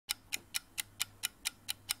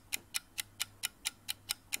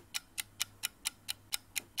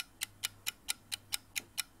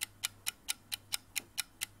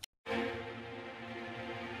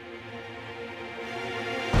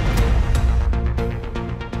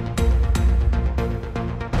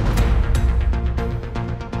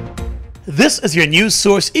This is your news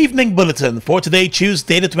source evening bulletin for today,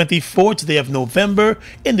 Tuesday the 24th day of November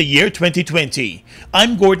in the year 2020.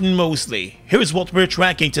 I'm Gordon Mosley. Here's what we're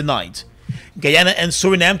tracking tonight. Guyana and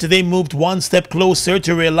Suriname today moved one step closer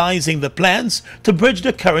to realizing the plans to bridge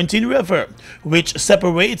the Quarantine River, which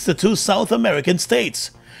separates the two South American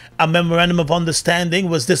states. A memorandum of understanding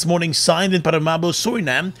was this morning signed in Paramaribo,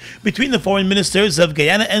 Suriname, between the foreign ministers of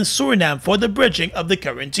Guyana and Suriname for the bridging of the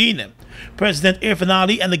quarantine. President Irfaan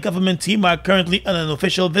Ali and the government team are currently on an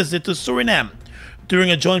official visit to Suriname.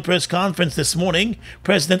 During a joint press conference this morning,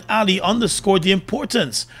 President Ali underscored the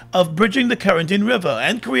importance of bridging the Quarantine River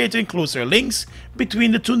and creating closer links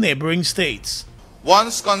between the two neighboring states.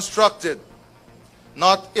 Once constructed,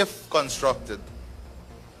 not if constructed,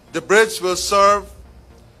 the bridge will serve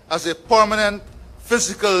as a permanent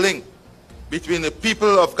physical link between the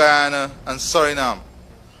people of Guyana and Suriname.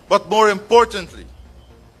 But more importantly,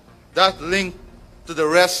 that link to the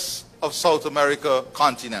rest of South America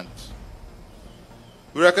continent.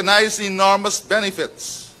 We recognize the enormous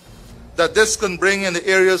benefits that this can bring in the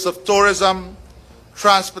areas of tourism,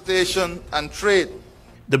 transportation, and trade.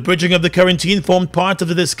 The bridging of the quarantine formed part of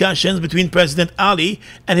the discussions between President Ali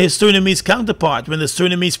and his Surinamese counterpart when the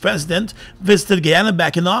Surinamese president visited Guyana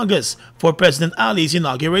back in August for President Ali's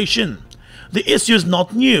inauguration. The issue is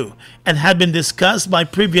not new and had been discussed by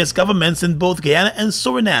previous governments in both Guyana and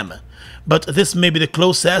Suriname, but this may be the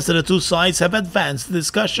closest that the two sides have advanced the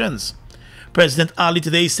discussions. President Ali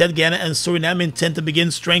today said Guyana and Suriname intend to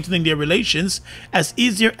begin strengthening their relations as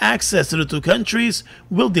easier access to the two countries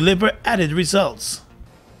will deliver added results.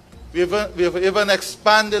 We have even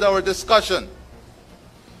expanded our discussion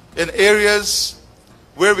in areas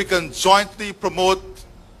where we can jointly promote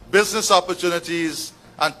business opportunities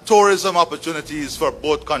and tourism opportunities for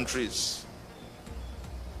both countries.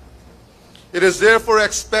 It is therefore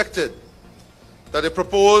expected that the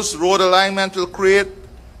proposed road alignment will create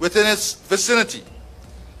within its vicinity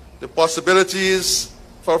the possibilities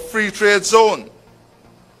for free trade zone,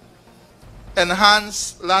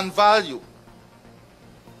 enhanced land value,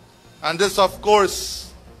 and this, of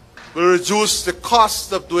course, will reduce the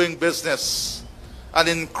cost of doing business and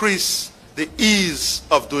increase the ease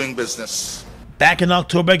of doing business. Back in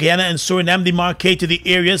October, Guyana and Suriname demarcated the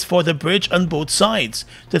areas for the bridge on both sides.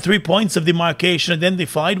 The 3 points of demarcation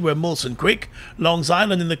identified were Molson Creek, Longs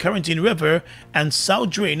Island in the Quarantine River, and South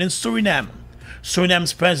Drain in Suriname.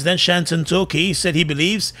 Suriname's President Shanton Toki said he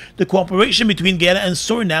believes the cooperation between Guyana and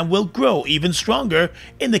Suriname will grow even stronger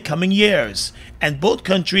in the coming years, and both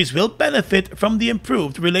countries will benefit from the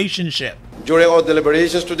improved relationship. During our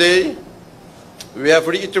deliberations today, we have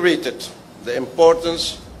reiterated the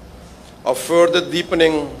importance of further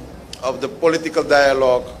deepening of the political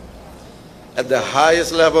dialogue at the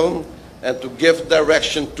highest level and to give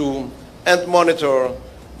direction to and monitor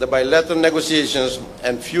the bilateral negotiations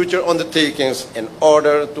and future undertakings in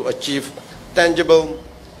order to achieve tangible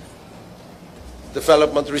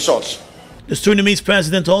development results. The Surinamese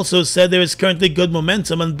president also said there is currently good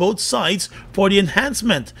momentum on both sides for the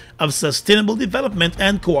enhancement of sustainable development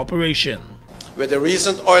and cooperation. With the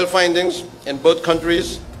recent oil findings in both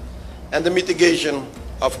countries and the mitigation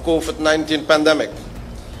of COVID-19 pandemic,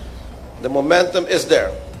 the momentum is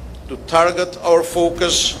there to target our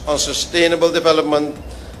focus on sustainable development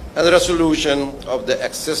and the resolution of the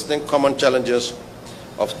existing common challenges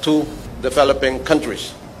of two developing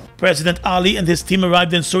countries. President Ali and his team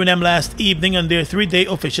arrived in Suriname last evening on their 3-day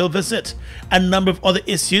official visit. A number of other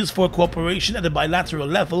issues for cooperation at the bilateral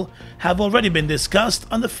level have already been discussed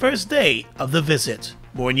on the first day of the visit.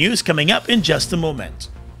 More news coming up in just a moment.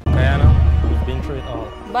 Guyana, we've been through it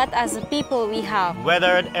all. But as a people we have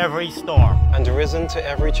Weathered every storm and risen to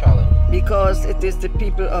every challenge. Because it is the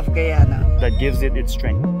people of Guyana that gives it its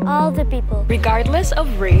strength. all the people, regardless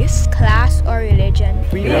of race, class, or religion.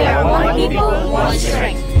 We are one people, one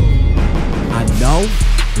strength. And now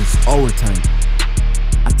is our time.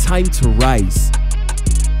 A time to rise.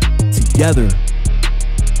 Together,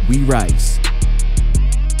 we rise.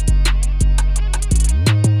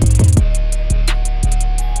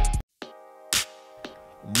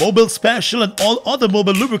 Mobil Special and all other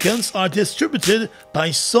Mobil lubricants are distributed by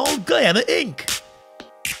Salt Guyana Inc.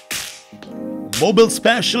 Mobil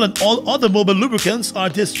Special and all other Mobil lubricants are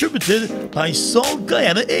distributed by Salt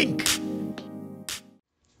Guyana Inc.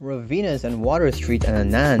 Ravinas and Water Street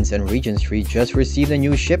and Anans and Regent Street just received a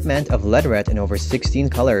new shipment of leatherette in over 16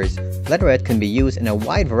 colors. Leatherette can be used in a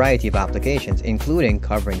wide variety of applications, including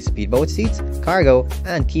covering speedboat seats, cargo,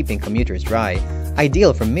 and keeping commuters dry.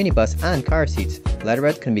 Ideal for minibus and car seats,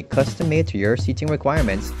 leatherette can be custom made to your seating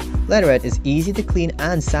requirements. Leatherette is easy to clean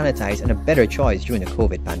and sanitize and a better choice during the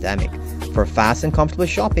COVID pandemic. For fast and comfortable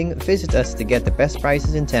shopping, visit us to get the best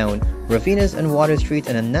prices in town, Ravinas and Water Street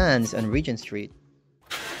and Anans on Regent Street.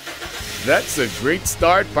 That's a great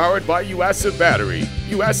start powered by Yuasa Battery.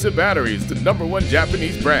 Yuasa Battery is the #1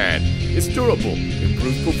 Japanese brand. It's durable,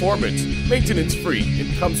 improves performance, maintenance-free,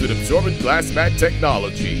 and comes with absorbent glass mat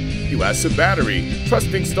technology. Yuasa Battery,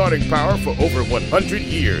 trusting starting power for over 100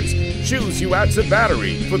 years. Choose Yuasa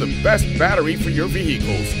Battery for the best battery for your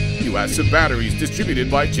vehicles. Yuasa Batteries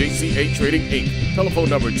distributed by JCA Trading Inc. Telephone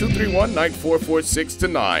number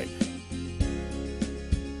 231-9446-9.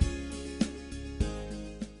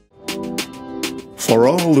 For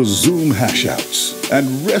all the Zoom hashouts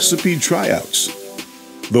and recipe tryouts,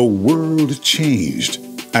 the world changed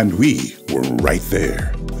and we were right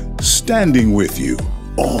there, standing with you,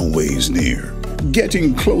 always near,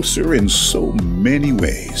 getting closer in so many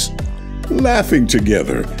ways, laughing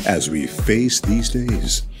together as we face these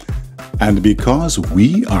days. And because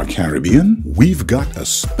we are Caribbean, we've got a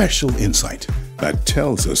special insight that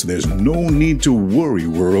tells us there's no need to worry,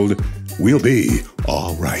 world. We'll be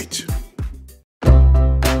all right.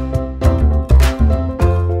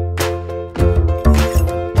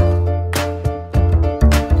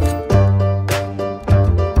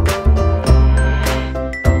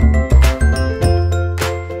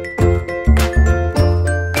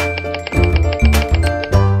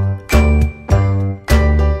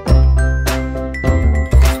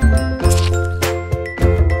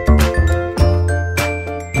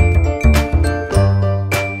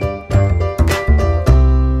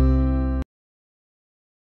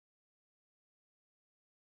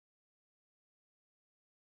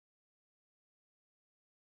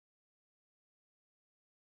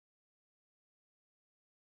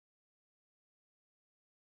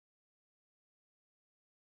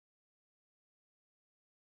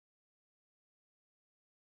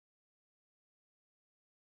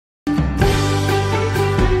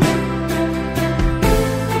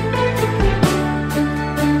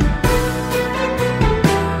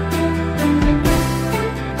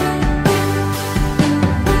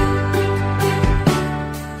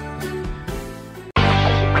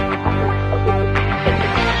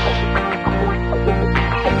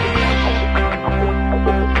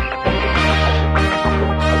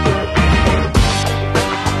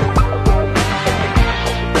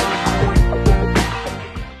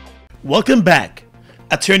 Welcome back.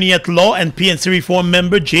 Attorney at law and PNC reform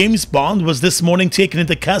member James Bond was this morning taken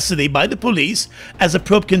into custody by the police as the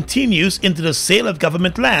probe continues into the sale of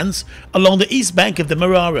government lands along the east bank of the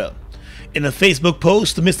Marara. In a Facebook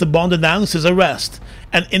post, Mr. Bond announced his arrest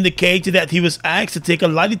and indicated that he was asked to take a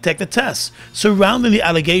lie detector test surrounding the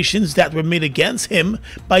allegations that were made against him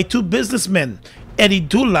by two businessmen, Eddie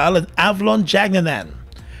Dulal and Avlon Jagnanan.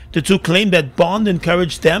 The two claimed that Bond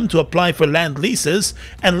encouraged them to apply for land leases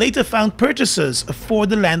and later found purchasers for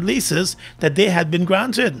the land leases that they had been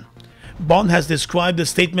granted. Bond has described the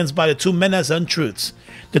statements by the two men as untruths.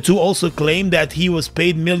 The two also claimed that he was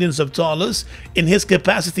paid millions of dollars in his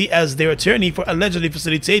capacity as their attorney for allegedly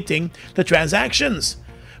facilitating the transactions.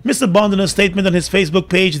 Mr. Bond, in a statement on his Facebook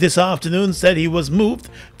page this afternoon, said he was moved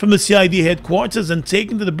from the CID headquarters and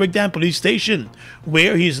taken to the Brigdam police station,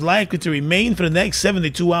 where he is likely to remain for the next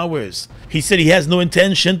 72 hours. He said he has no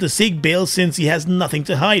intention to seek bail since he has nothing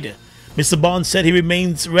to hide. Mr. Bond said he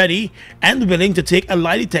remains ready and willing to take a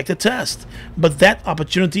lie detector test, but that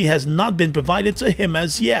opportunity has not been provided to him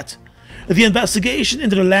as yet. The investigation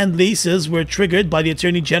into the land leases were triggered by the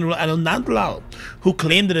Attorney General Anon Nantlao, who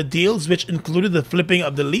claimed that the deals, which included the flipping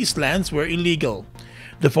of the leased lands, were illegal.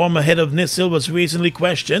 The former head of NISIL was recently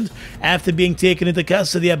questioned after being taken into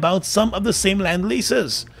custody about some of the same land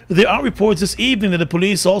leases. There are reports this evening that the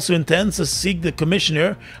police also intends to seek the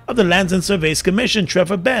Commissioner of the Lands and Surveys Commission,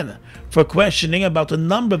 Trevor Benn, for questioning about a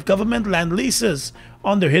number of government land leases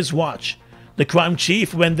under his watch. The crime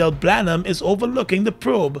chief, Wendell Blanham, is overlooking the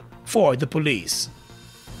probe for the police.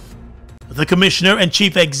 The Commissioner and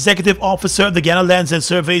Chief Executive Officer of the Guyana Lands and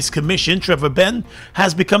Surveys Commission, Trevor Benn,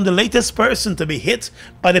 has become the latest person to be hit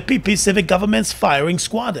by the PP Civic Government's firing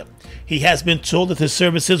squad. He has been told that his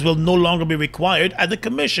services will no longer be required at the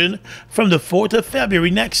Commission from the 4th of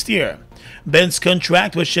February next year. Benn's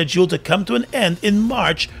contract was scheduled to come to an end in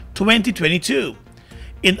March 2022.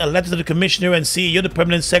 In a letter to the Commissioner and CEO, the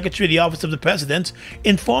Permanent Secretary of the Office of the President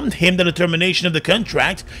informed him that the termination of the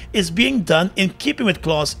contract is being done in keeping with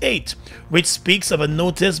Clause 8, which speaks of a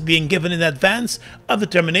notice being given in advance of the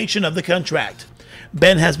termination of the contract.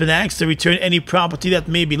 Benn has been asked to return any property that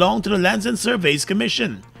may belong to the Lands and Surveys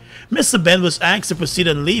Commission. Mr. Ben was asked to proceed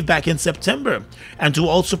on leave back in September and to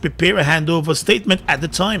also prepare a handover statement at the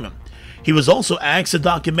time. He was also asked to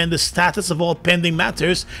document the status of all pending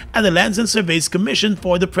matters at the Lands and Surveys Commission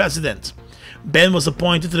for the President. Ben was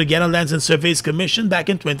appointed to the Guyana Lands and Surveys Commission back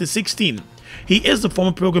in 2016. He is the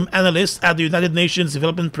former program analyst at the United Nations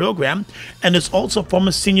Development Program and is also a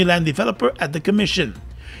former senior land developer at the Commission.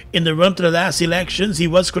 In the run to the last elections, he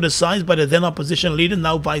was criticized by the then opposition leader,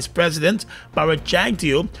 now Vice President Barrett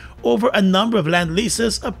Jagdeo, over a number of land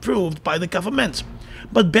leases approved by the government.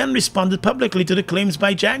 But Ben responded publicly to the claims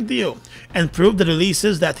by Jagdeo and proved that the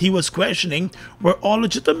leases that he was questioning were all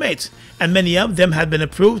legitimate, and many of them had been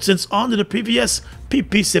approved since under the previous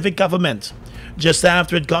PP Civic government. Just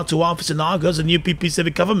after it got to office in August, the new PP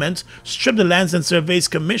Civic government stripped the Lands and Surveys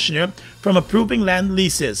Commissioner from approving land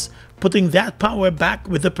leases, putting that power back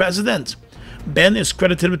with the President. Ben is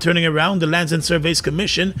credited with turning around the Lands and Surveys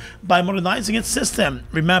Commission by modernizing its system,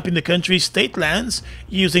 remapping the country's state lands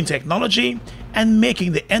using technology, and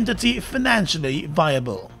making the entity financially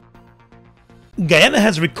viable. Guyana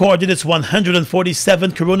has recorded its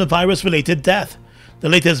 147th coronavirus-related death. The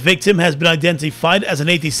latest victim has been identified as an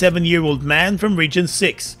 87-year-old man from Region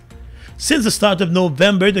 6. Since the start of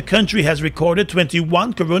November, the country has recorded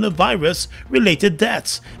 21 coronavirus-related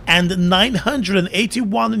deaths and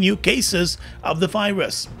 981 new cases of the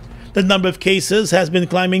virus. The number of cases has been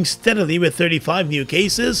climbing steadily, with 35 new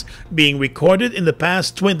cases being recorded in the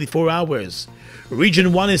past 24 hours.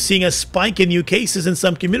 Region 1 is seeing a spike in new cases in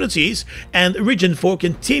some communities, and Region 4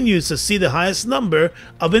 continues to see the highest number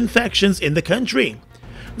of infections in the country.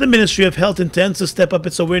 The Ministry of Health intends to step up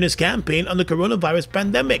its awareness campaign on the coronavirus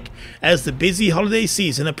pandemic as the busy holiday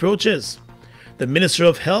season approaches. The Minister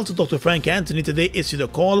of Health, Dr. Frank Anthony, today issued a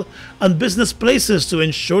call on business places to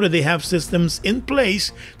ensure that they have systems in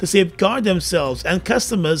place to safeguard themselves and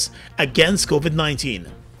customers against COVID-19.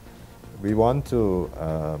 We want to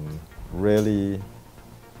really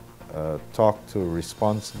talk to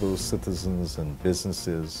responsible citizens and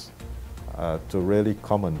businesses to really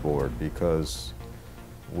come on board, because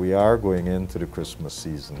we are going into the Christmas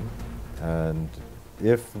season, and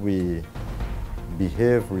if we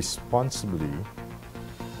behave responsibly,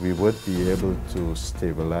 we would be able to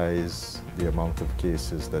stabilize the amount of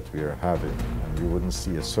cases that we are having, and we wouldn't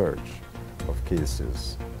see a surge of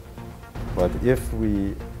cases. But if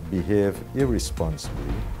we behave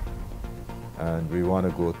irresponsibly, and we want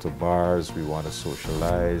to go to bars, we want to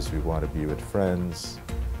socialize, we want to be with friends,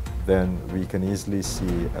 then we can easily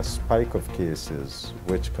see a spike of cases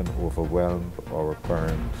which can overwhelm our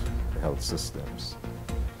current health systems.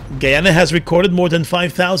 Guyana has recorded more than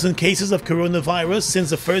 5,000 cases of coronavirus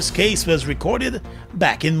since the first case was recorded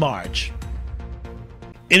back in March.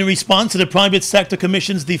 In response to the Private Sector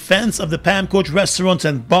Commission's defense of the Palm Court Restaurant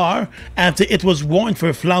and Bar after it was warned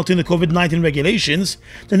for flouting the COVID-19 regulations,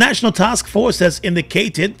 the National Task Force has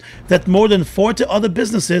indicated that more than 40 other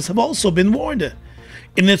businesses have also been warned.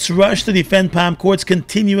 In its rush to defend Palm Court's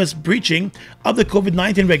continuous breaching of the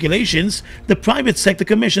COVID-19 regulations, the Private Sector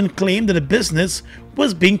Commission claimed that the business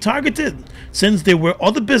was being targeted, since there were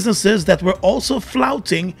other businesses that were also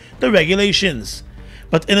flouting the regulations.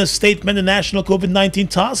 But in a statement, the National COVID-19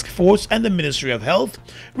 Task Force and the Ministry of Health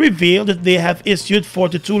revealed that they have issued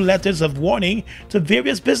 42 letters of warning to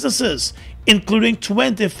various businesses, including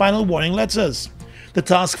 20 final warning letters. The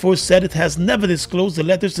task force said it has never disclosed the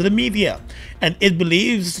letters to the media, and it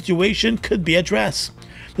believes the situation could be addressed.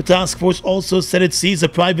 The task force also said it sees the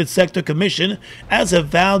Private Sector Commission as a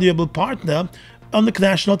valuable partner on the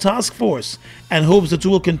National Task Force and hopes the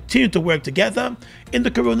two will continue to work together in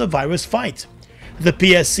the coronavirus fight. The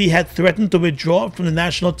PSC had threatened to withdraw from the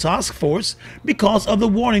National Task Force because of the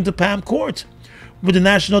warning to Palm Court, with the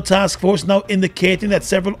National Task Force now indicating that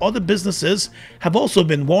several other businesses have also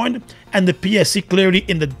been warned, and the PSC clearly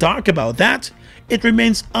in the dark about that. It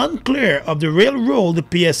remains unclear of the real role the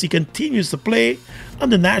PSC continues to play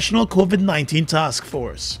on the National COVID-19 Task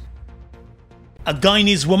Force. A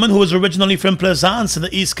Guyanese woman who was originally from Plaisance on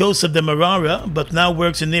the east coast of Demerara but now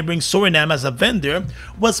works in neighboring Suriname as a vendor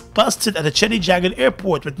was busted at the Chedijagan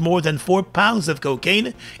airport with more than 4 pounds of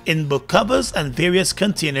cocaine in book covers and various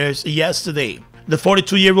containers yesterday. The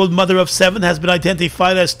 42-year-old mother of 7 has been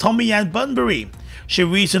identified as Tommy Ann Bunbury. She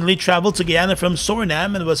recently traveled to Guyana from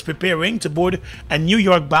Suriname and was preparing to board a New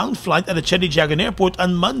York-bound flight at the Chedijagan airport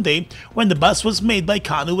on Monday when the bus was made by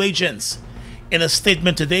Kanu agents. In a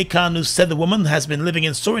statement today, Kanu said the woman has been living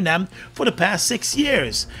in Suriname for the past 6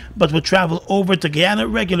 years, but would travel over to Guyana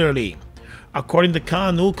regularly. According to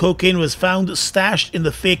Kanu, cocaine was found stashed in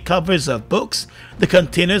the fake covers of books, the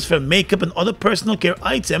containers for makeup and other personal care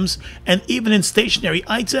items, and even in stationery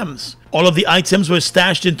items. All of the items were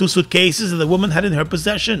stashed in 2 suitcases that the woman had in her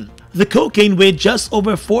possession. The cocaine weighed just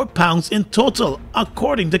over 4 pounds in total,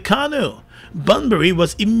 according to Kanu. Bunbury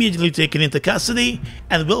was immediately taken into custody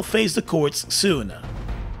and will face the courts soon.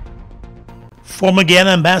 Former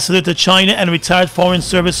Guyana ambassador to China and retired Foreign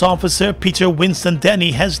Service officer Peter Winston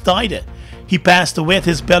Denny has died. He passed away at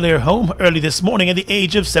his Bel Air home early this morning at the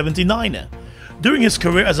age of 79. During his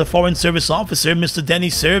career as a Foreign Service officer, Mr. Denny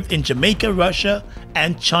served in Jamaica, Russia,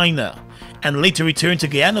 and China, and later returned to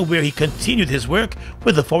Guyana, where he continued his work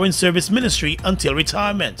with the Foreign Service Ministry until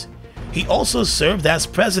retirement. He also served as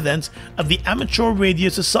president of the Amateur Radio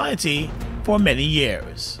Society for many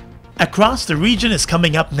years. Across the Region is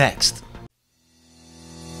coming up next.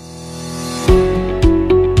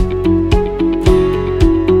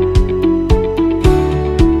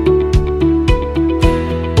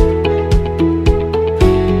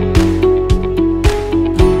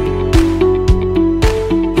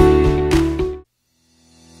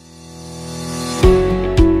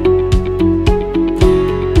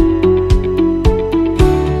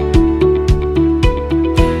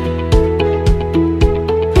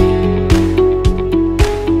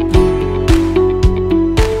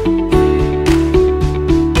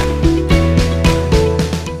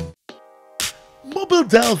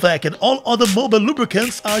 Delvac and all other mobile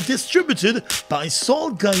lubricants are distributed by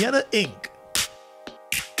Salt Guyana Inc.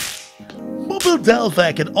 Mobile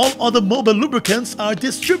Delvac and all other mobile lubricants are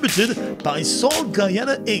distributed by Salt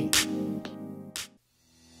Guyana Inc.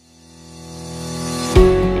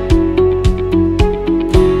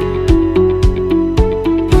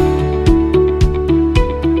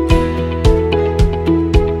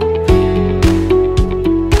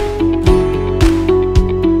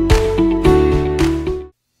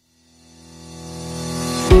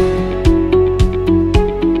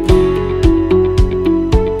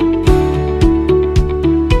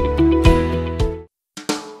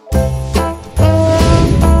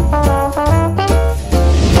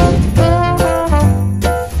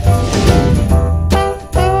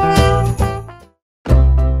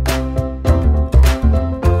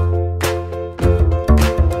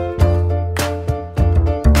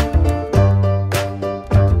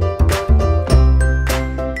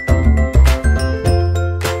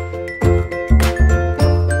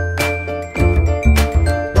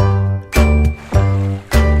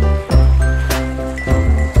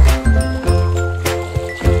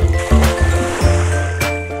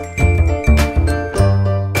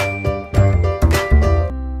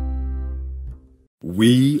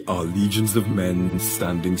 We are legions of men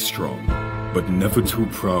standing strong, but never too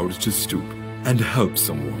proud to stoop and help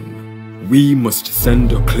someone. We must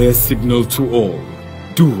send a clear signal to all.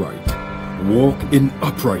 Do right, walk in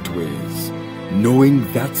upright ways,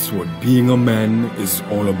 knowing that's what being a man is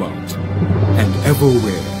all about. And ever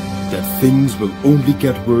aware that things will only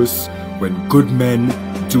get worse when good men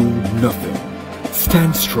do nothing.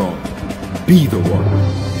 Stand strong, be the one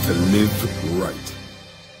to live right.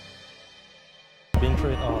 Been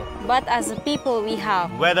through it all. But as a people we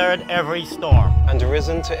have weathered every storm and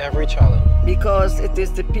risen to every challenge. Because it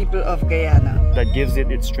is the people of Guyana that gives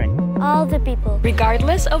it its strength. all the people,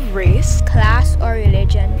 regardless of race, class, or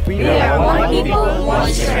religion. We are one people, one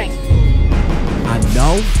strength. And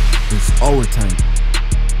now is our time.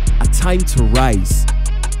 A time to rise.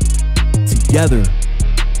 Together,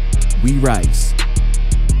 we rise.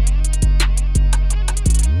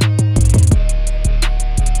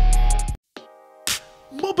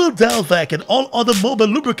 Mobile Delvac and all other mobile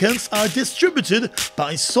lubricants are distributed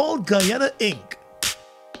by Salt Guyana Inc.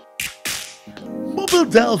 Mobile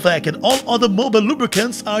Delvac and all other mobile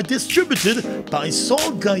lubricants are distributed by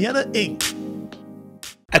Salt Guyana Inc.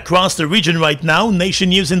 Across the region right now, Nation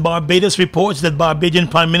News in Barbados reports that Barbadian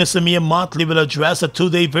Prime Minister Mia Mottley will address a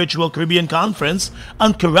 2-day virtual Caribbean conference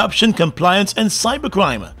on corruption, compliance and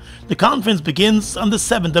cybercrime. The conference begins on the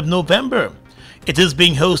 7th of November. It is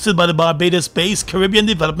being hosted by the Barbados-based Caribbean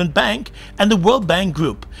Development Bank and the World Bank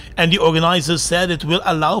Group, and the organizers said it will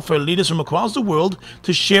allow for leaders from across the world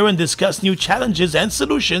to share and discuss new challenges and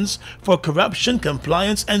solutions for corruption,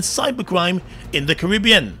 compliance and cybercrime in the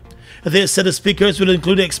Caribbean. This set of speakers will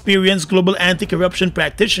include experienced global anti-corruption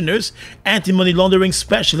practitioners, anti-money laundering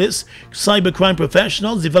specialists, cybercrime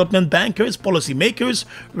professionals, development bankers, policymakers,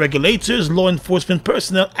 regulators, law enforcement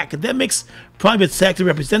personnel, academics, private sector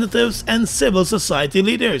representatives, and civil society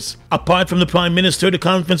leaders. Apart from the Prime Minister, the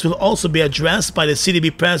conference will also be addressed by the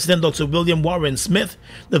CDB President Dr. William Warren Smith,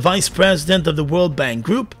 the Vice President of the World Bank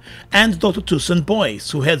Group, and Dr. Tucson Boyce,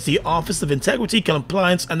 who heads the Office of Integrity,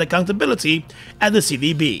 Compliance, and Accountability at the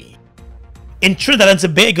CDB. In Trinidad and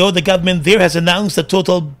Tobago, the government there has announced a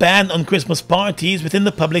total ban on Christmas parties within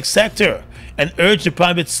the public sector and urged the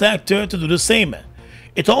private sector to do the same.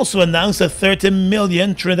 It also announced a $30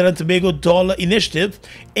 million Trinidad and Tobago dollar initiative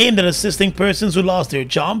aimed at assisting persons who lost their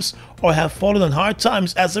jobs or have fallen on hard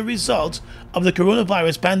times as a result of the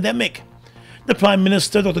coronavirus pandemic. The Prime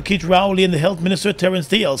Minister, Dr. Keith Rowley, and the Health Minister, Terence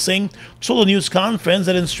Dale Singh, told a news conference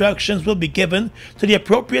that instructions will be given to the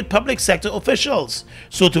appropriate public sector officials,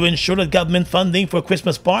 so to ensure that government funding for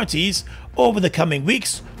Christmas parties over the coming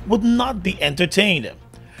weeks would not be entertained.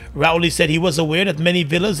 Rowley said he was aware that many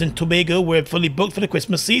villas in Tobago were fully booked for the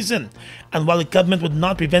Christmas season, and while the government would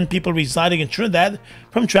not prevent people residing in Trinidad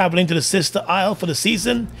from traveling to the Sister Isle for the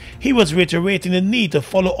season, he was reiterating the need to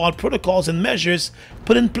follow all protocols and measures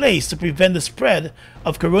put in place to prevent the spread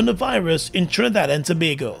of coronavirus in Trinidad and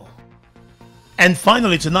Tobago. And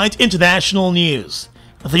finally tonight, international news.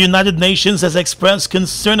 The United Nations has expressed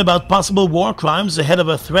concern about possible war crimes ahead of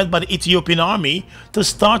a threat by the Ethiopian army to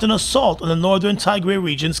start an assault on the northern Tigray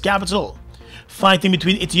region's capital. Fighting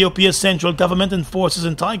between Ethiopia's central government and forces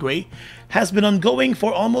in Tigray has been ongoing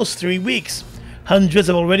for almost 3 weeks. Hundreds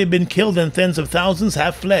have already been killed and tens of thousands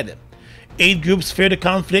have fled. Aid groups fear the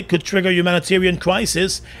conflict could trigger a humanitarian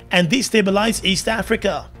crisis and destabilize East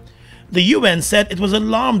Africa. The UN said it was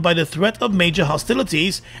alarmed by the threat of major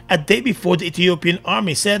hostilities a day before the Ethiopian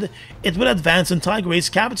army said it would advance on Tigray's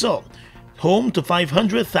capital, home to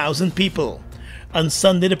 500,000 people. On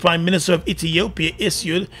Sunday, the Prime Minister of Ethiopia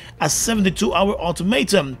issued a 72-hour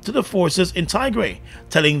ultimatum to the forces in Tigray,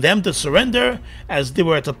 telling them to surrender as they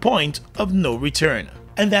were at a point of no return.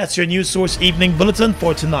 And that's your News Source Evening Bulletin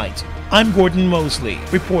for tonight. I'm Gordon Mosley,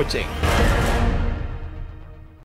 reporting.